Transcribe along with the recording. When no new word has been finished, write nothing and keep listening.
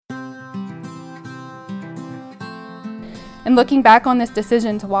And looking back on this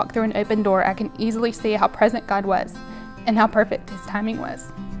decision to walk through an open door, I can easily see how present God was and how perfect His timing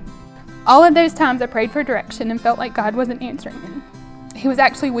was. All of those times I prayed for direction and felt like God wasn't answering me. He was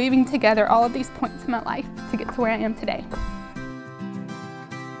actually weaving together all of these points in my life to get to where I am today.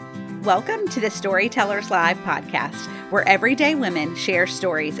 Welcome to the Storytellers Live podcast, where everyday women share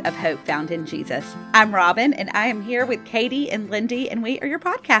stories of hope found in Jesus. I'm Robin, and I am here with Katie and Lindy, and we are your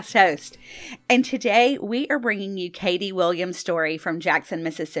podcast hosts. And today we are bringing you Katie Williams' story from Jackson,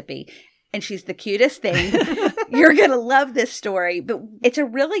 Mississippi. And she's the cutest thing. You're going to love this story, but it's a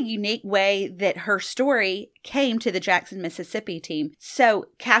really unique way that her story came to the Jackson, Mississippi team. So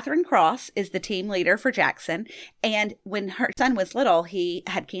Catherine Cross is the team leader for Jackson. And when her son was little, he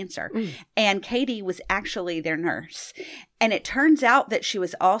had cancer. And Katie was actually their nurse. And it turns out that she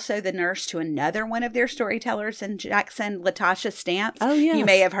was also the nurse to another one of their storytellers in Jackson, Latasha Stamps. Oh, yes. You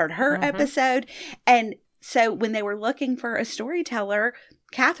may have heard her episode. And so when they were looking for a storyteller,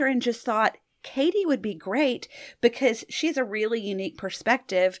 Catherine just thought Katie would be great because she has a really unique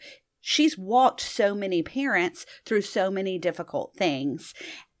perspective. She's walked so many parents through so many difficult things.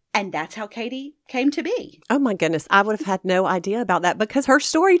 And that's how Katie came to be. Oh my goodness. I would have had no idea about that because her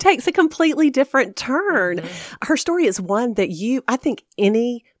story takes a completely different turn. Her story is one that I think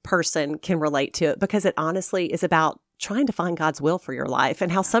any person can relate to it because it honestly is about trying to find God's will for your life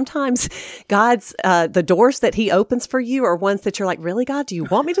and how sometimes God's, the doors that He opens for you are ones that you're like, really, God, do you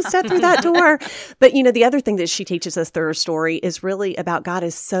want me to step through that door? But the other thing that she teaches us through her story is really about God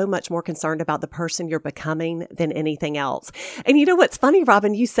is so much more concerned about the person you're becoming than anything else. And you know what's funny,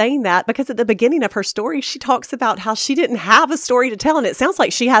 Robin, you saying that, because at the beginning of her story, she talks about how she didn't have a story to tell. And it sounds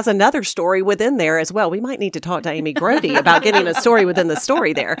like she has another story within there as well. We might need to talk to Amy Grody about getting a story within the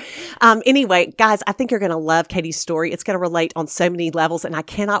story there. Anyway, guys, I think you're going to love Katie's story. It's going to relate on so many levels, and I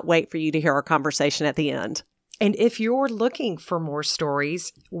cannot wait for you to hear our conversation at the end. And if you're looking for more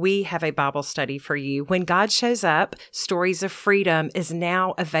stories, we have a Bible study for you. When God Shows Up, Stories of Freedom is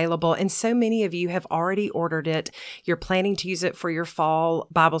now available, and so many of you have already ordered it. You're planning to use it for your fall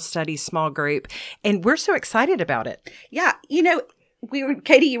Bible study small group, and we're so excited about it. Yeah,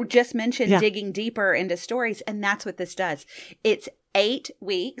 Katie, you just mentioned digging deeper into stories, and that's what this does. It's 8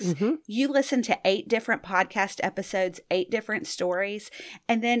 weeks. You listen to 8 different podcast episodes, 8 different stories,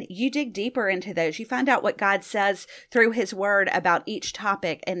 and then you dig deeper into those. You find out what God says through His Word about each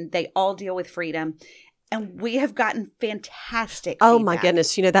topic, and they all deal with freedom. And we have gotten fantastic feedback. Oh my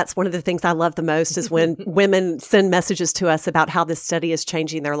goodness. That's one of the things I love the most is when women send messages to us about how this study is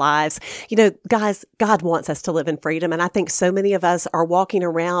changing their lives. Guys, God wants us to live in freedom. And I think so many of us are walking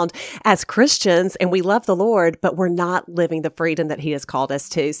around as Christians and we love the Lord, but we're not living the freedom that He has called us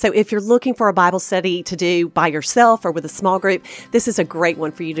to. So if you're looking for a Bible study to do by yourself or with a small group, this is a great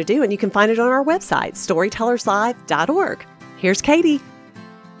one for you to do. And you can find it on our website, storytellerslive.org. Here's Katie.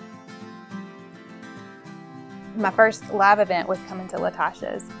 My first live event was coming to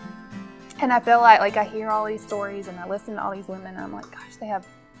Latasha's. And I feel like I hear all these stories and I listen to all these women and I'm like, gosh, they have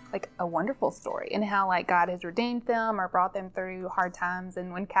a wonderful story and how God has redeemed them or brought them through hard times.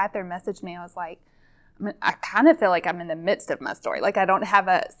 And when Catherine messaged me, I was like, I kind of feel like I'm in the midst of my story. I don't have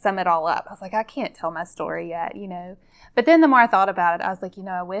a sum it all up. I was like, I can't tell my story yet, But then the more I thought about it, I was like,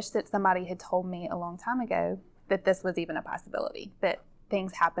 I wish that somebody had told me a long time ago that this was even a possibility, that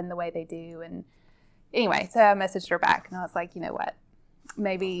things happen the way they do. And anyway, so I messaged her back and I was like, you know what,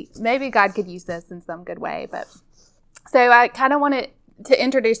 maybe God could use this in some good way. But so I kind of wanted to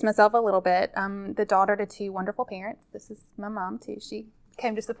introduce myself a little bit. I'm the daughter to 2 wonderful parents. This is my mom too. She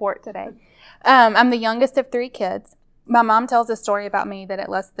came to support today. I'm the youngest of 3 kids. My mom tells a story about me that at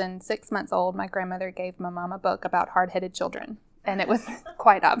less than 6 months old, my grandmother gave my mom a book about hard-headed children. And it was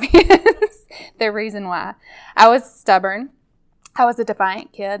quite obvious the reason why. I was stubborn. I was a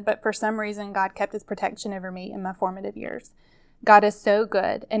defiant kid, but for some reason, God kept His protection over me in my formative years. God is so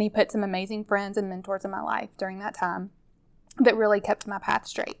good, and He put some amazing friends and mentors in my life during that time that really kept my path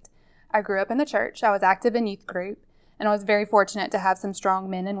straight. I grew up in the church. I was active in youth group, and I was very fortunate to have some strong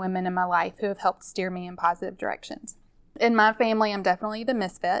men and women in my life who have helped steer me in positive directions. In my family, I'm definitely the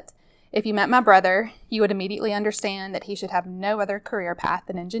misfit. If you met my brother, you would immediately understand that he should have no other career path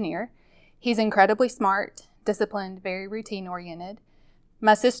than engineer. He's incredibly smart, disciplined, very routine-oriented.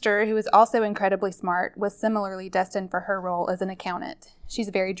 My sister, who is also incredibly smart, was similarly destined for her role as an accountant. She's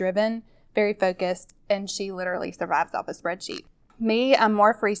very driven, very focused, and she literally survives off a spreadsheet. Me, I'm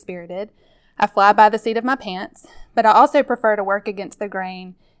more free-spirited. I fly by the seat of my pants, but I also prefer to work against the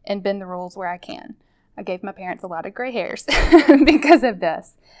grain and bend the rules where I can. I gave my parents a lot of gray hairs because of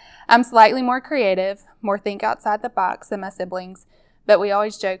this. I'm slightly more creative, more think outside the box than my siblings, but we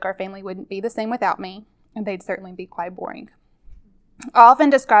always joke our family wouldn't be the same without me, and they'd certainly be quite boring. I often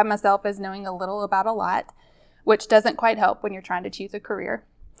describe myself as knowing a little about a lot, which doesn't quite help when you're trying to choose a career.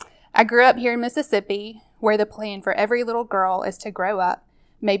 I grew up here in Mississippi, where the plan for every little girl is to grow up,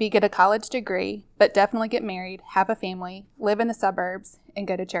 maybe get a college degree, but definitely get married, have a family, live in the suburbs, and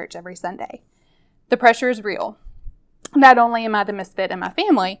go to church every Sunday. The pressure is real. Not only am I the misfit in my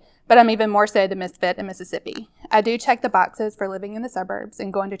family, but I'm even more so the misfit in Mississippi. I do check the boxes for living in the suburbs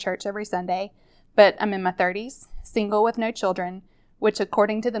and going to church every Sunday, but I'm in my 30s, single with no children, which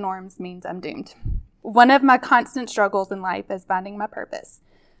according to the norms means I'm doomed. One of my constant struggles in life is finding my purpose.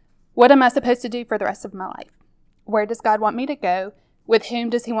 What am I supposed to do for the rest of my life? Where does God want me to go? With whom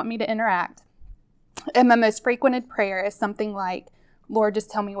does he want me to interact? And my most frequented prayer is something like, Lord, just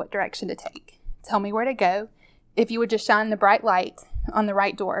tell me what direction to take. Tell me where to go. If you would just shine the bright light on the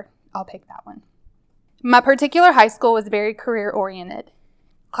right door, I'll pick that one. My particular high school was very career-oriented.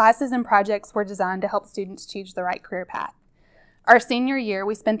 Classes and projects were designed to help students choose the right career path. Our senior year,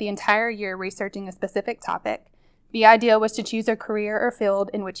 we spent the entire year researching a specific topic. The idea was to choose a career or field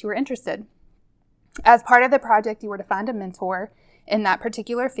in which you were interested. As part of the project, you were to find a mentor in that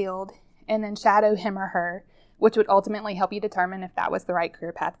particular field and then shadow him or her, which would ultimately help you determine if that was the right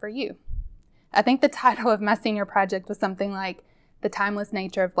career path for you. I think the title of my senior project was something like The Timeless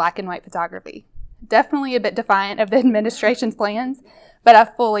Nature of Black and White Photography. Definitely a bit defiant of the administration's plans, but I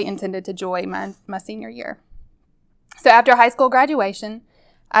fully intended to enjoy my senior year. So after high school graduation,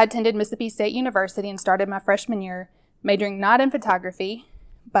 I attended Mississippi State University and started my freshman year majoring not in photography,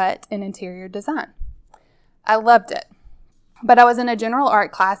 but in interior design. I loved it, but I was in a general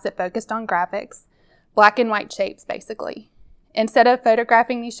art class that focused on graphics, black and white shapes basically. Instead of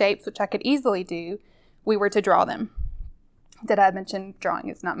photographing these shapes, which I could easily do, we were to draw them. Did I mention drawing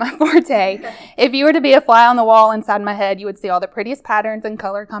is not my forte? If you were to be a fly on the wall inside my head, you would see all the prettiest patterns and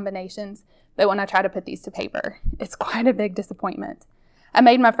color combinations, but when I try to put these to paper, it's quite a big disappointment. I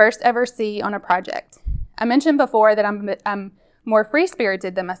made my first ever C on a project. I mentioned before that I'm more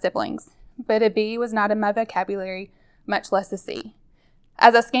free-spirited than my siblings, but a B was not in my vocabulary, much less a C.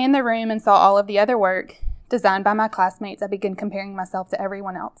 As I scanned the room and saw all of the other work designed by my classmates, I began comparing myself to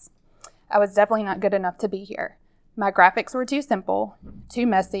everyone else. I was definitely not good enough to be here. My graphics were too simple, too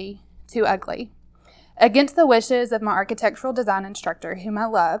messy, too ugly. Against the wishes of my architectural design instructor, whom I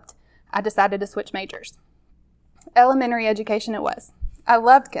loved, I decided to switch majors. Elementary education it was. I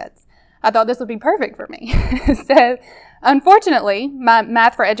loved kids. I thought this would be perfect for me. So, unfortunately, my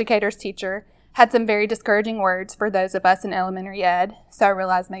math for educators teacher had some very discouraging words for those of us in elementary ed, so I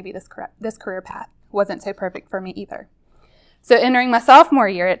realized maybe this career path wasn't so perfect for me either. So entering my sophomore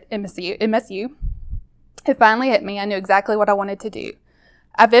year at MSU, it finally hit me. I knew exactly what I wanted to do.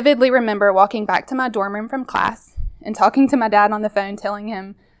 I vividly remember walking back to my dorm room from class and talking to my dad on the phone, telling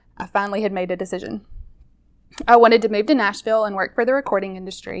him I finally had made a decision. I wanted to move to Nashville and work for the recording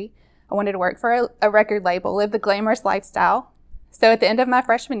industry. I wanted to work for a record label, live the glamorous lifestyle. So at the end of my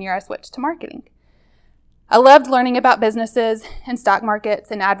freshman year, I switched to marketing. I loved learning about businesses and stock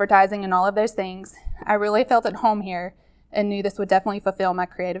markets and advertising and all of those things. I really felt at home here and knew this would definitely fulfill my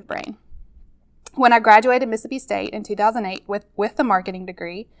creative brain. When I graduated Mississippi State in 2008 with the marketing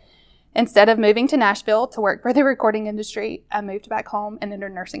degree, instead of moving to Nashville to work for the recording industry, I moved back home and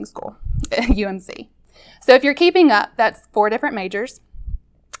entered nursing school at UMC. So if you're keeping up, that's 4 different majors.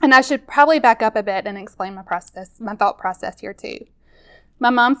 And I should probably back up a bit and explain my thought process here too. My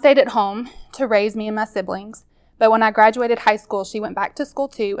mom stayed at home to raise me and my siblings, but when I graduated high school, she went back to school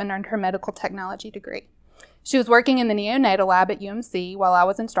too and earned her medical technology degree. She was working in the neonatal lab at UMC while I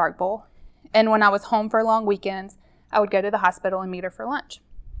was in Starkville, and when I was home for long weekends, I would go to the hospital and meet her for lunch.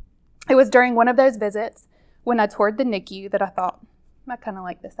 It was during one of those visits when I toured the NICU that I thought, I kind of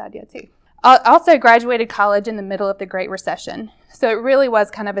like this idea too. I also graduated college in the middle of the Great Recession, so it really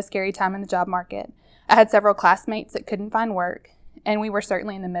was kind of a scary time in the job market. I had several classmates that couldn't find work, and we were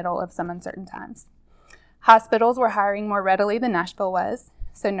certainly in the middle of some uncertain times. Hospitals were hiring more readily than Nashville was,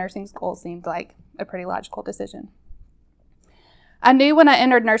 so nursing school seemed like a pretty logical decision. I knew when I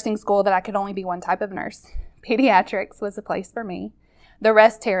entered nursing school that I could only be one type of nurse. Pediatrics was the place for me. The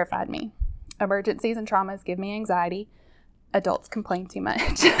rest terrified me. Emergencies and traumas give me anxiety. Adults complain too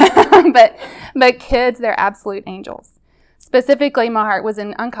much. but kids, they're absolute angels. Specifically, my heart was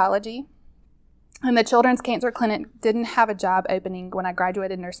in oncology, and the Children's Cancer Clinic didn't have a job opening when I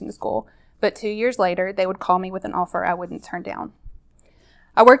graduated nursing school, but 2 years later, they would call me with an offer I wouldn't turn down.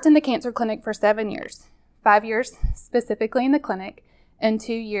 I worked in the cancer clinic for 7 years, 5 years specifically in the clinic, and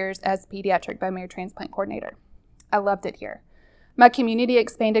 2 years as pediatric bone marrow transplant coordinator. I loved it here. My community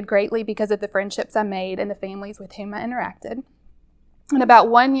expanded greatly because of the friendships I made and the families with whom I interacted. And about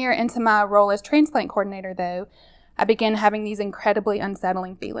 1 year into my role as transplant coordinator, though, I began having these incredibly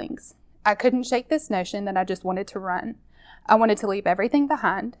unsettling feelings. I couldn't shake this notion that I just wanted to run. I wanted to leave everything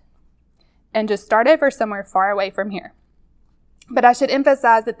behind and just start over somewhere far away from here. But I should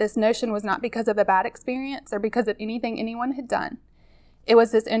emphasize that this notion was not because of a bad experience or because of anything anyone had done. It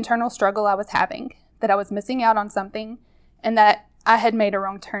was this internal struggle I was having, that I was missing out on something and that I had made a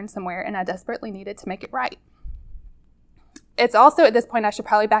wrong turn somewhere and I desperately needed to make it right. It's also at this point I should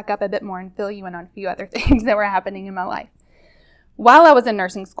probably back up a bit more and fill you in on a few other things that were happening in my life. While I was in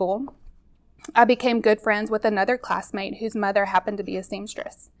nursing school, I became good friends with another classmate whose mother happened to be a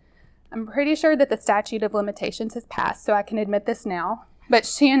seamstress. I'm pretty sure that the statute of limitations has passed, so I can admit this now, but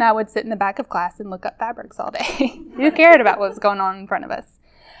she and I would sit in the back of class and look up fabrics all day. Who cared about what was going on in front of us?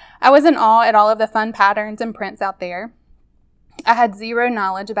 I was in awe at all of the fun patterns and prints out there. I had zero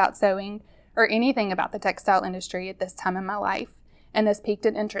knowledge about sewing or anything about the textile industry at this time in my life, and this piqued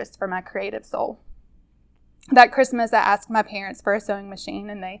an interest for my creative soul. That Christmas, I asked my parents for a sewing machine,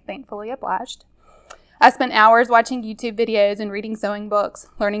 and they thankfully obliged. I spent hours watching YouTube videos and reading sewing books,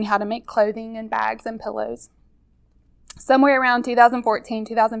 learning how to make clothing and bags and pillows. Somewhere around 2014,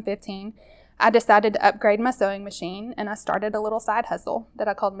 2015, I decided to upgrade my sewing machine, and I started a little side hustle that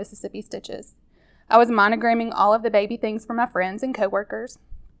I called Mississippi Stitches. I was monogramming all of the baby things for my friends and coworkers.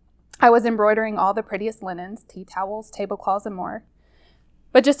 I was embroidering all the prettiest linens, tea towels, tablecloths, and more.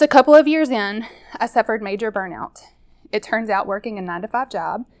 But just a couple of years in, I suffered major burnout. It turns out working a 9-to-5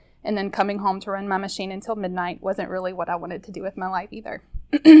 job and then coming home to run my machine until midnight wasn't really what I wanted to do with my life either.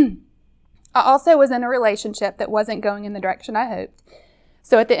 I also was in a relationship that wasn't going in the direction I hoped.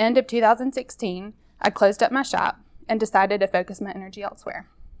 So at the end of 2016, I closed up my shop and decided to focus my energy elsewhere.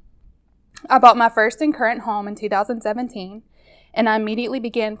 I bought my first and current home in 2017, and I immediately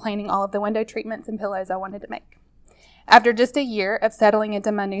began planning all of the window treatments and pillows I wanted to make. After just a year of settling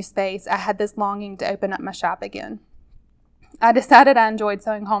into my new space, I had this longing to open up my shop again. I decided I enjoyed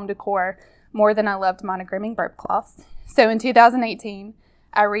sewing home decor more than I loved monogramming burp cloths. So in 2018,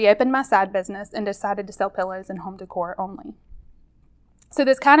 I reopened my side business and decided to sell pillows and home decor only. So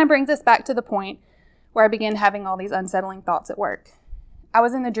this kind of brings us back to the point where I began having all these unsettling thoughts at work. I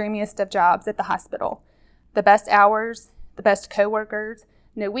was in the dreamiest of jobs at the hospital. The best hours, the best coworkers,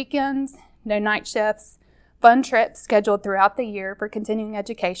 no weekends, no night shifts, fun trips scheduled throughout the year for continuing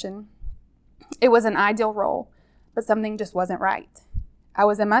education. It was an ideal role, but something just wasn't right. I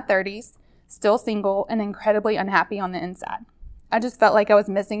was in my 30s, still single, and incredibly unhappy on the inside. I just felt like I was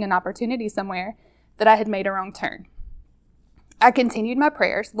missing an opportunity somewhere, that I had made a wrong turn. I continued my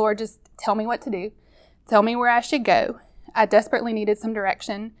prayers. Lord, just tell me what to do. Tell me where I should go. I desperately needed some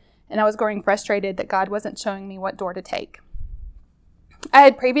direction, and I was growing frustrated that God wasn't showing me what door to take. I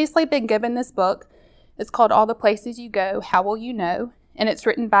had previously been given this book. It's called All the Places You Go, How Will You Know? And it's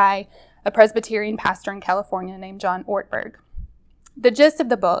written by a Presbyterian pastor in California named John Ortberg. The gist of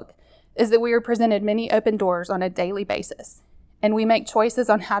the book is that we are presented many open doors on a daily basis, and we make choices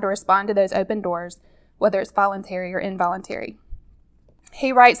on how to respond to those open doors, whether it's voluntary or involuntary.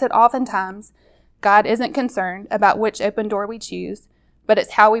 He writes that oftentimes God isn't concerned about which open door we choose, but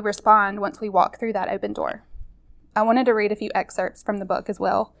it's how we respond once we walk through that open door. I wanted to read a few excerpts from the book as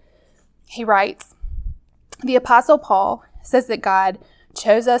well. He writes, "The Apostle Paul says that God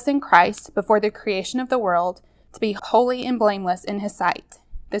chose us in Christ before the creation of the world to be holy and blameless in his sight."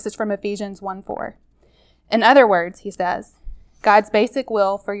 This is from Ephesians 1:4. In other words, he says, God's basic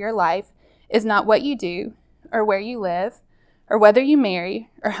will for your life is not what you do or where you live or whether you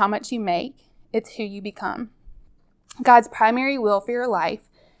marry or how much you make. It's who you become. God's primary will for your life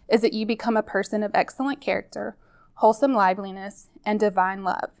is that you become a person of excellent character, wholesome liveliness, and divine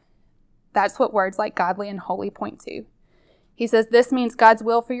love. That's what words like godly and holy point to. He says this means God's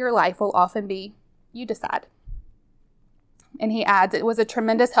will for your life will often be, you decide. And he adds, it was a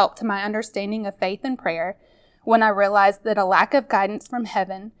tremendous help to my understanding of faith and prayer when I realized that a lack of guidance from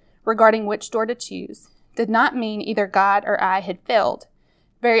heaven regarding which door to choose did not mean either God or I had failed.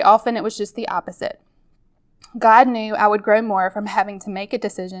 Very often it was just the opposite. God knew I would grow more from having to make a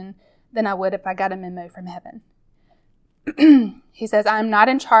decision than I would if I got a memo from heaven. He says, I am not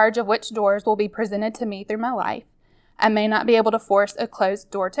in charge of which doors will be presented to me through my life. I may not be able to force a closed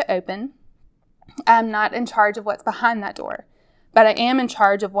door to open. I am not in charge of what's behind that door, but I am in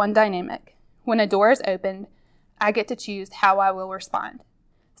charge of one dynamic. When a door is opened, I get to choose how I will respond.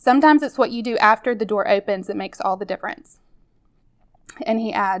 Sometimes it's what you do after the door opens that makes all the difference. And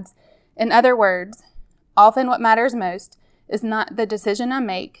he adds, in other words, often what matters most is not the decision I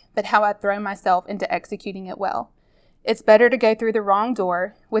make, but how I throw myself into executing it well. It's better to go through the wrong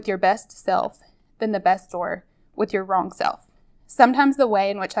door with your best self than the best door with your wrong self. Sometimes the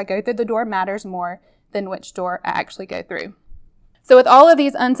way in which I go through the door matters more than which door I actually go through. So with all of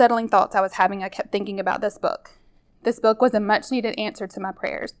these unsettling thoughts I was having, I kept thinking about this book. This book was a much-needed answer to my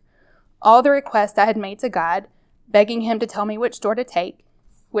prayers. All the requests I had made to God, begging him to tell me which door to take,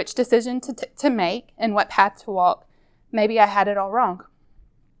 which decision to make, and what path to walk, maybe I had it all wrong.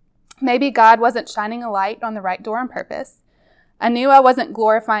 Maybe God wasn't shining a light on the right door on purpose. I knew I wasn't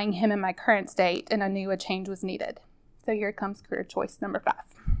glorifying him in my current state, and I knew a change was needed. So here comes career choice number 5.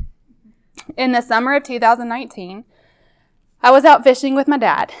 In the summer of 2019, I was out fishing with my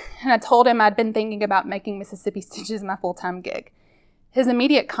dad, and I told him I'd been thinking about making Mississippi Stitches my full-time gig. His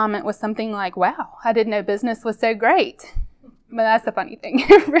immediate comment was something like, "Wow, I didn't know business was so great." But that's the funny thing.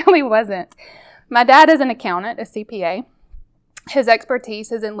 It really wasn't. My dad is an accountant, a CPA. His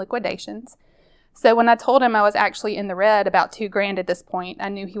expertise is in liquidations. So when I told him I was actually in the red about $2,000 at this point, I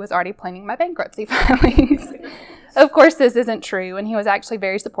knew he was already planning my bankruptcy filings. Of course, this isn't true, and he was actually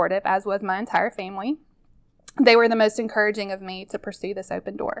very supportive, as was my entire family. They were the most encouraging of me to pursue this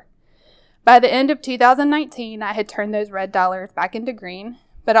open door. By the end of 2019, I had turned those red dollars back into green,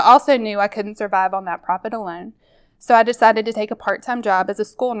 but I also knew I couldn't survive on that profit alone. So I decided to take a part-time job as a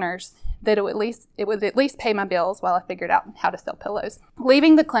school nurse that it would at least pay my bills while I figured out how to sell pillows.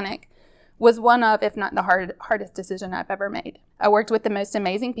 Leaving the clinic was one of, if not the hardest decision I've ever made. I worked with the most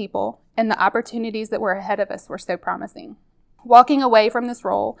amazing people, and the opportunities that were ahead of us were so promising. Walking away from this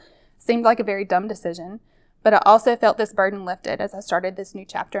role seemed like a very dumb decision, but I also felt this burden lifted as I started this new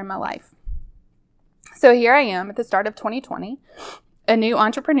chapter in my life. So here I am at the start of 2020, a new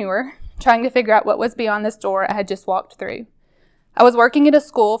entrepreneur, trying to figure out what was beyond this door I had just walked through. I was working at a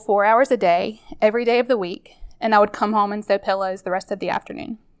school 4 hours a day, every day of the week, and I would come home and sew pillows the rest of the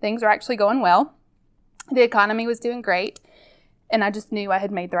afternoon. Things were actually going well. The economy was doing great, and I just knew I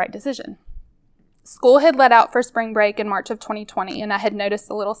had made the right decision. School had let out for spring break in March of 2020, and I had noticed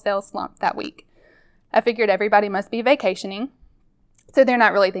a little sales slump that week. I figured everybody must be vacationing, so they're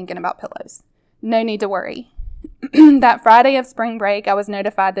not really thinking about pillows. No need to worry. That Friday of spring break, I was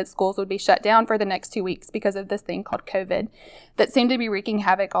notified that schools would be shut down for the next 2 weeks because of this thing called COVID that seemed to be wreaking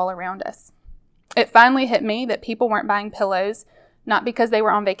havoc all around us. It finally hit me that people weren't buying pillows, not because they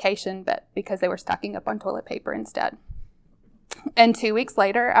were on vacation, but because they were stocking up on toilet paper instead. And 2 weeks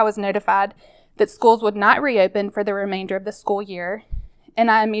later, I was notified that schools would not reopen for the remainder of the school year,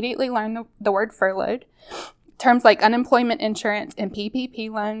 and I immediately learned the word furloughed. Terms like unemployment insurance and PPP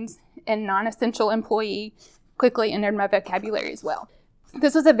loans and non-essential employee quickly entered my vocabulary as well.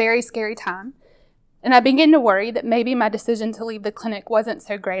 This was a very scary time, and I began to worry that maybe my decision to leave the clinic wasn't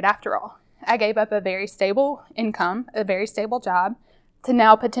so great after all. I gave up a very stable income, a very stable job, to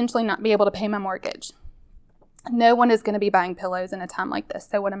now potentially not be able to pay my mortgage. No one is going to be buying pillows in a time like this,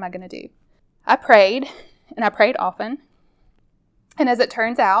 so what am I going to do? I prayed, and I prayed often, and as it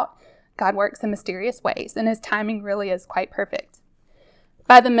turns out, God works in mysterious ways, and his timing really is quite perfect.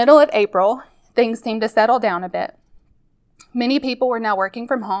 By the middle of April, things seemed to settle down a bit. Many people were now working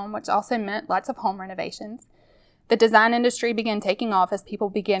from home, which also meant lots of home renovations. The design industry began taking off as people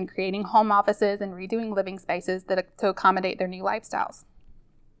began creating home offices and redoing living spaces to accommodate their new lifestyles.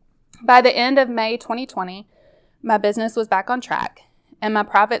 By the end of May 2020, my business was back on track, and my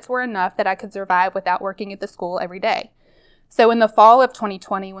profits were enough that I could survive without working at the school every day. So in the fall of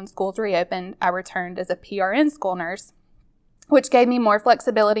 2020, when schools reopened, I returned as a PRN school nurse, which gave me more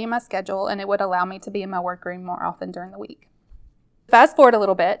flexibility in my schedule, and it would allow me to be in my workroom more often during the week. Fast forward a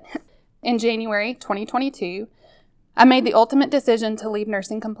little bit. In January 2022, I made the ultimate decision to leave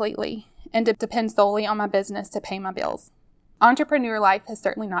nursing completely and to depend solely on my business to pay my bills. Entrepreneur life has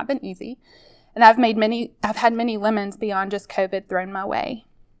certainly not been easy, and I've had many lemons beyond just COVID thrown my way.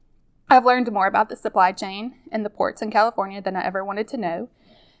 I've learned more about the supply chain and the ports in California than I ever wanted to know.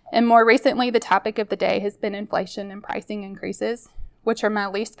 And more recently, the topic of the day has been inflation and pricing increases, which are my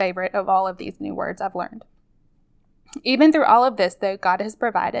least favorite of all of these new words I've learned. Even through all of this, though, God has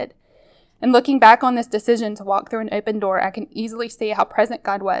provided. And looking back on this decision to walk through an open door, I can easily see how present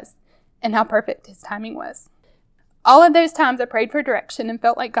God was and how perfect his timing was. All of those times I prayed for direction and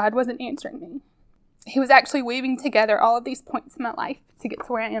felt like God wasn't answering me. He was actually weaving together all of these points in my life to get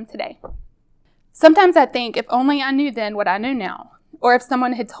to where I am today. Sometimes I think if only I knew then what I know now, or if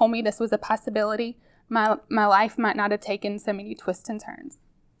someone had told me this was a possibility, my life might not have taken so many twists and turns.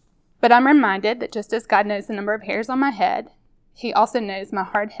 But I'm reminded that just as God knows the number of hairs on my head, he also knows my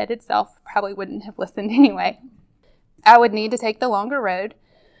hard-headed self probably wouldn't have listened anyway. I would need to take the longer road,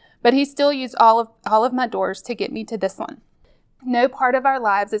 but he still used all of my doors to get me to this one. No part of our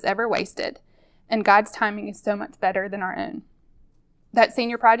lives is ever wasted, and God's timing is so much better than our own. That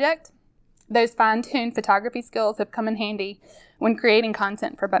senior project, those fine-tuned photography skills have come in handy when creating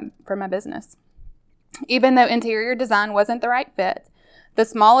content for my business. Even though interior design wasn't the right fit, the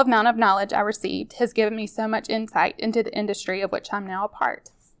small amount of knowledge I received has given me so much insight into the industry of which I'm now a part.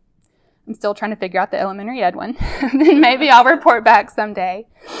 I'm still trying to figure out the elementary ed one. And maybe I'll report back someday.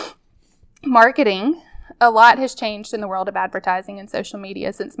 Marketing. A lot has changed in the world of advertising and social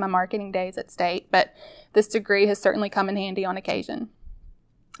media since my marketing days at State, but this degree has certainly come in handy on occasion.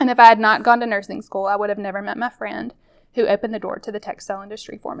 And if I had not gone to nursing school, I would have never met my friend who opened the door to the textile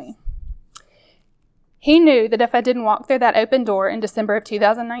industry for me. He knew that if I didn't walk through that open door in December of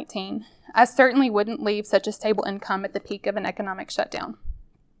 2019, I certainly wouldn't leave such a stable income at the peak of an economic shutdown.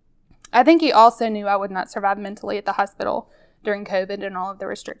 I think he also knew I would not survive mentally at the hospital during COVID and all of the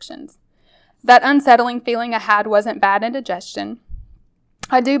restrictions. That unsettling feeling I had wasn't bad indigestion.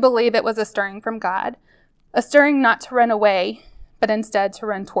 I do believe it was a stirring from God, a stirring not to run away, but instead to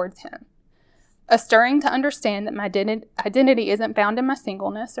run towards Him. A stirring to understand that my identity isn't found in my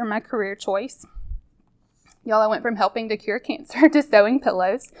singleness or my career choice. Y'all, I went from helping to cure cancer to sewing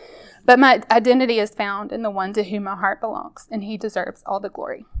pillows, but my identity is found in the one to whom my heart belongs, and He deserves all the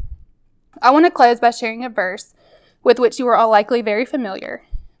glory. I want to close by sharing a verse with which you are all likely very familiar,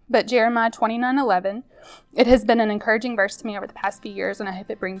 but Jeremiah 29:11. It has been an encouraging verse to me over the past few years, and I hope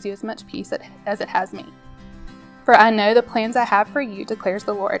it brings you as much peace as it has me. For I know the plans I have for you, declares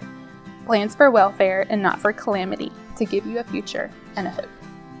the Lord, plans for welfare and not for calamity, to give you a future and a hope.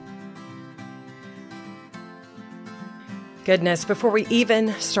 Goodness, before we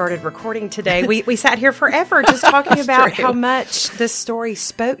even started recording today, we sat here forever just talking about how much this story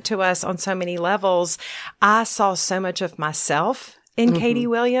spoke to us on so many levels. I saw so much of myself in Katie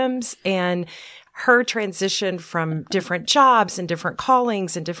Williams, and her transition from different jobs and different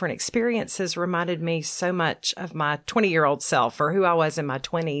callings and different experiences reminded me so much of my 20-year-old self, or who I was in my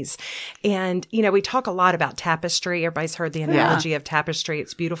 20s. And, you know, we talk a lot about tapestry. Everybody's heard the analogy of tapestry.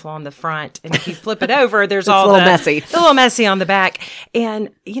 It's beautiful on the front. And if you flip it over, there's all a little messy on the back.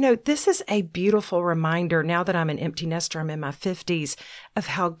 And, you know, this is a beautiful reminder now that I'm an empty nester, I'm in my 50s, of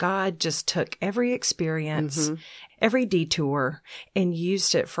how God just took every experience, every detour, and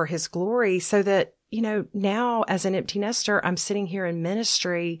used it for His glory, so that, you know, now as an empty nester, I'm sitting here in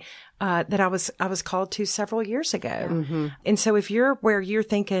ministry that I was called to several years ago. And so if you're where you're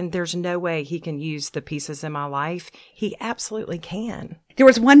thinking there's no way He can use the pieces in my life, He absolutely can. There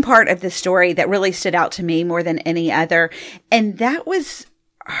was one part of the story that really stood out to me more than any other, and that was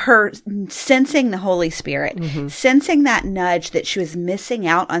her sensing the Holy Spirit, sensing that nudge that she was missing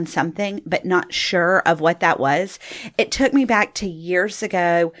out on something, but not sure of what that was. It took me back to years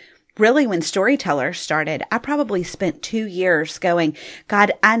ago, really when Storyteller started. I probably spent 2 years going,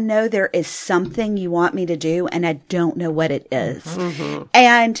 God, I know there is something you want me to do, and I don't know what it is.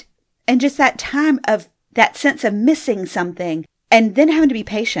 And just that time of that sense of missing something, and then having to be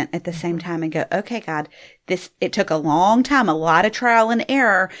patient at the same time and go, okay, God, it took a long time, a lot of trial and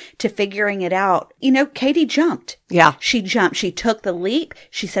error to figuring it out. You know, Katie jumped. Yeah. She jumped. She took the leap.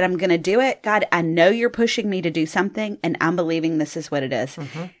 She said, I'm going to do it. God, I know you're pushing me to do something, and I'm believing this is what it is.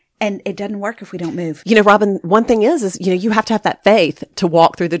 And it doesn't work if we don't move. You know, Robin, one thing is, you know, you have to have that faith to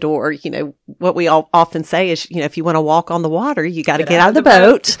walk through the door. You know, what we all often say is, you know, if you want to walk on the water, you got to get out of the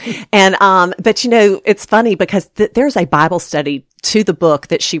boat. And, but you know, it's funny because there's a Bible study to the book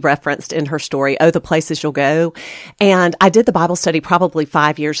that she referenced in her story, Oh, the Places You'll Go. And I did the Bible study probably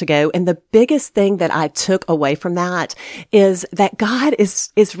 5 years ago. And the biggest thing that I took away from that is that God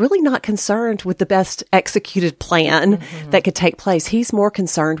is really not concerned with the best executed plan that could take place. He's more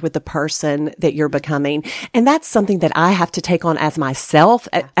concerned with the person that you're becoming. And that's something that I have to take on as myself,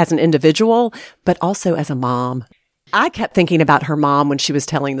 as an individual, but also as a mom. I kept thinking about her mom when she was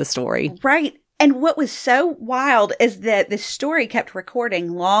telling the story. Right. And what was so wild is that the story kept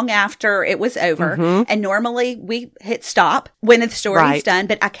recording long after it was over. And normally we hit stop when the story's done,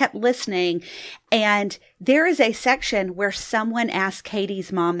 but I kept listening. And there is a section where someone asked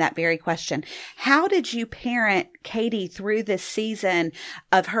Katie's mom that very question. How did you parent Katie through this season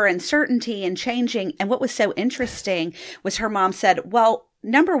of her uncertainty and changing? And what was so interesting was her mom said, well,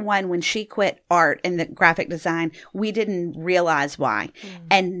 number one, when she quit art and the graphic design, we didn't realize why.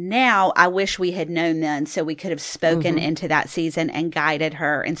 And now I wish we had known then, so we could have spoken into that season and guided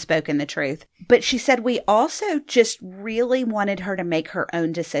her and spoken the truth. But she said we also just really wanted her to make her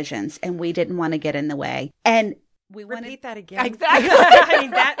own decisions, and we didn't want to get in the way. And we want to repeat that again. Exactly. I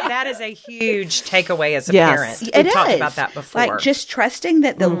mean, that is a huge takeaway as a parent. It We've talked is. about that before. Like just trusting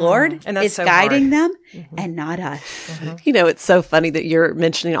that the Lord is so guiding them and not us. You know, it's so funny that you're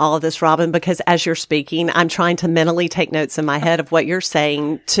mentioning all of this, Robin, because as you're speaking, I'm trying to mentally take notes in my head of what you're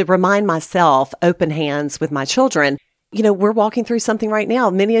saying to remind myself, open hands with my children. we're walking through something right now.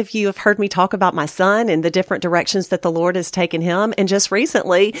 Many of you have heard me talk about my son and the different directions that the Lord has taken him. And just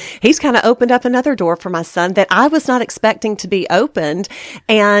recently, he's kind of opened up another door for my son that I was not expecting to be opened.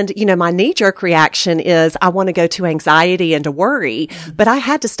 And, my knee-jerk reaction is I want to go to anxiety and to worry. But I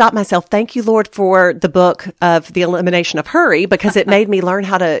had to stop myself. Thank you, Lord, for the book of The Elimination of Hurry, because it made me learn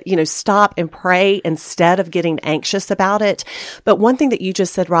how to, stop and pray instead of getting anxious about it. But one thing that you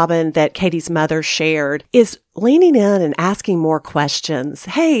just said, Robin, that Katie's mother shared is leaning in and asking more questions.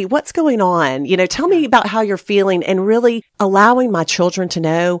 Hey, what's going on? Tell me about how you're feeling, and really allowing my children to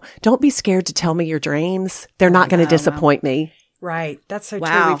know, don't be scared to tell me your dreams. They're not going to disappoint me. Right. That's so true.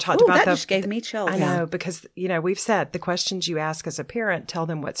 Wow. We've talked about that just gave me chills. I know, because, we've said the questions you ask as a parent, tell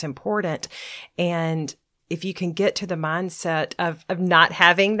them what's important. And if you can get to the mindset of not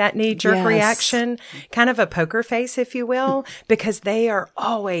having that knee-jerk reaction, kind of a poker face, if you will, because they are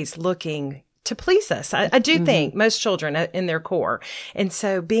always looking to please us. I do think most children in their core. And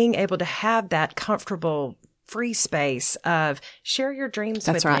so being able to have that comfortable free space of share your dreams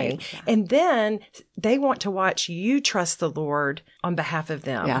with me. And then they want to watch you trust the Lord on behalf of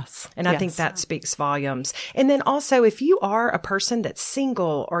them. Yes. And I think that speaks volumes. And then also, if you are a person that's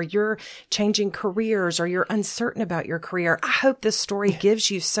single, or you're changing careers, or you're uncertain about your career, I hope this story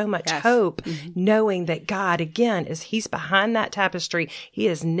gives you so much hope, knowing that God, again, He's behind that tapestry. He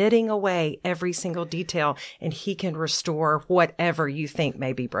is knitting away every single detail, and He can restore whatever you think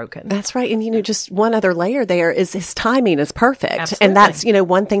may be broken. That's right. And, just one other layer there is His timing is perfect. Absolutely. And that's,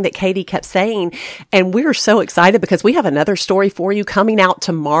 one thing that Katie kept saying. And we're so excited because we have another story for you coming out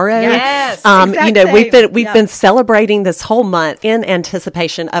tomorrow. Yes. We've been celebrating this whole month in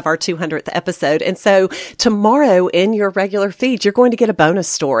anticipation of our 200th episode. And so tomorrow in your regular feed, you're going to get a bonus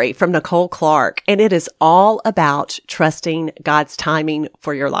story from Nicole Clark. And it is all about trusting God's timing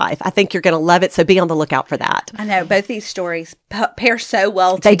for your life. I think you're going to love it. So be on the lookout for that. I know both these stories pair so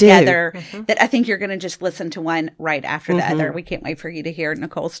well together that I think you're going to just listen to one right after the other. We can't wait for you to hear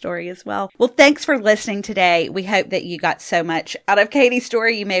Nicole's story as well. Well, thanks for listening today. We hope that you got so much out of Katie's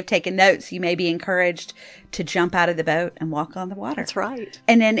story. You may have taken notes. You may be encouraged to jump out of the boat and walk on the water. That's right.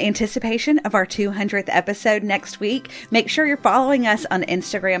 And in anticipation of our 200th episode next week, make sure you're following us on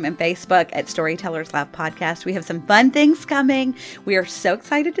Instagram and Facebook at Storytellers Live Podcast. We have some fun things coming. We are so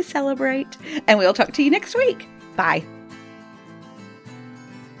excited to celebrate, and we'll talk to you next week. Bye.